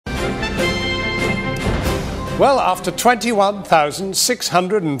Well, after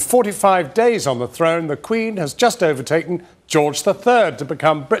 21,645 days on the throne, the Queen has just overtaken George III to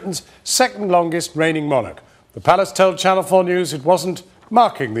become Britain's second longest reigning monarch. The palace told Channel 4 News it wasn't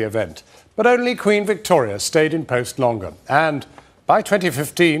marking the event, but only Queen Victoria stayed in post longer. And by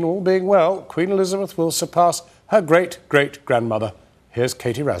 2015, all being well, Queen Elizabeth will surpass her great-great-grandmother. Here's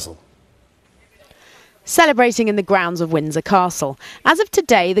Katie Razzle. Celebrating in the grounds of Windsor Castle. As of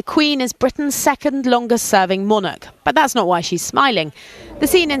today, the Queen is Britain's second longest serving monarch. But that's not why she's smiling. The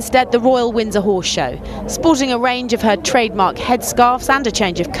scene instead, the Royal Windsor Horse Show. Sporting a range of her trademark headscarves and a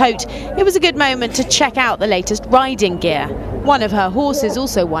change of coat, it was a good moment to check out the latest riding gear. One of her horses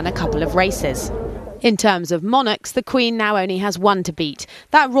also won a couple of races. In terms of monarchs, the Queen now only has one to beat,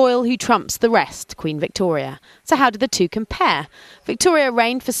 that royal who trumps the rest, Queen Victoria. So how do the two compare? Victoria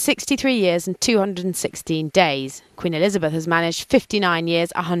reigned for 63 years and 216 days. Queen Elizabeth has managed 59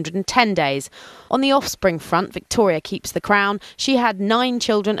 years, 110 days. On the offspring front, Victoria keeps the crown. She had 9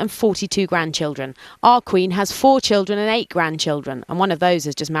 children and 42 grandchildren. Our Queen has 4 children and 8 grandchildren, and one of those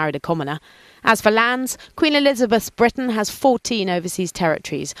has just married a commoner. As for lands, Queen Elizabeth's Britain has 14 overseas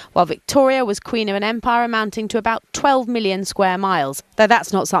territories, while Victoria was queen of an empire amounting to about 12 million square miles, though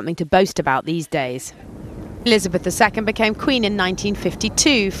that's not something to boast about these days. Elizabeth II became queen in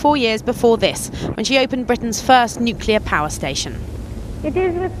 1952, 4 years before this, when she opened Britain's first nuclear power station. It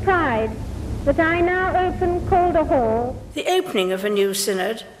is with pride that I now open Calder Hall. The opening of a new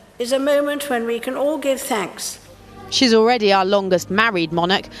synod is a moment when we can all give thanks. She's already our longest married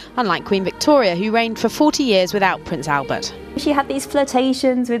monarch, unlike Queen Victoria, who reigned for 40 years without Prince Albert. She had these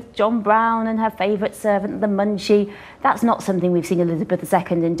flirtations with John Brown and her favourite servant, the Munchie. That's not something we've seen Elizabeth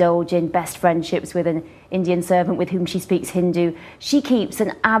II indulge in, best friendships with an Indian servant with whom she speaks Hindu. She keeps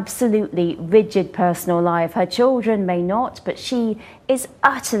an absolutely rigid personal life. Her children may not, but she is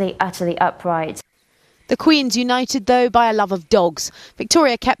utterly upright. The Queen's united, though, by a love of dogs.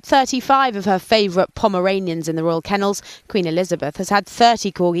 Victoria kept 35 of her favourite Pomeranians in the royal kennels. Queen Elizabeth has had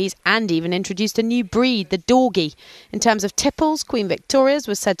 30 corgis and even introduced a new breed, the Dorgie. In terms of tipples, Queen Victoria's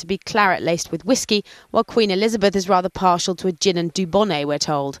was said to be claret laced with whiskey, while Queen Elizabeth is rather partial to a gin and Dubonnet, we're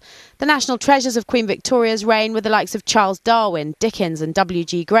told. The national treasures of Queen Victoria's reign were the likes of Charles Darwin, Dickens and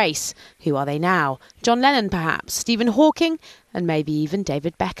W.G. Grace. Who are they now? John Lennon, perhaps? Stephen Hawking? And maybe even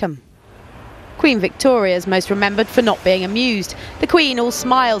David Beckham. Queen Victoria is most remembered for not being amused. The Queen all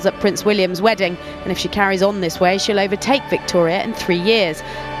smiles at Prince William's wedding, and if she carries on this way, she'll overtake Victoria in 3 years.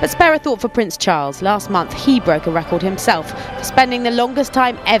 But spare a thought for Prince Charles. Last month, he broke a record himself for spending the longest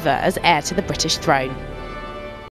time ever as heir to the British throne.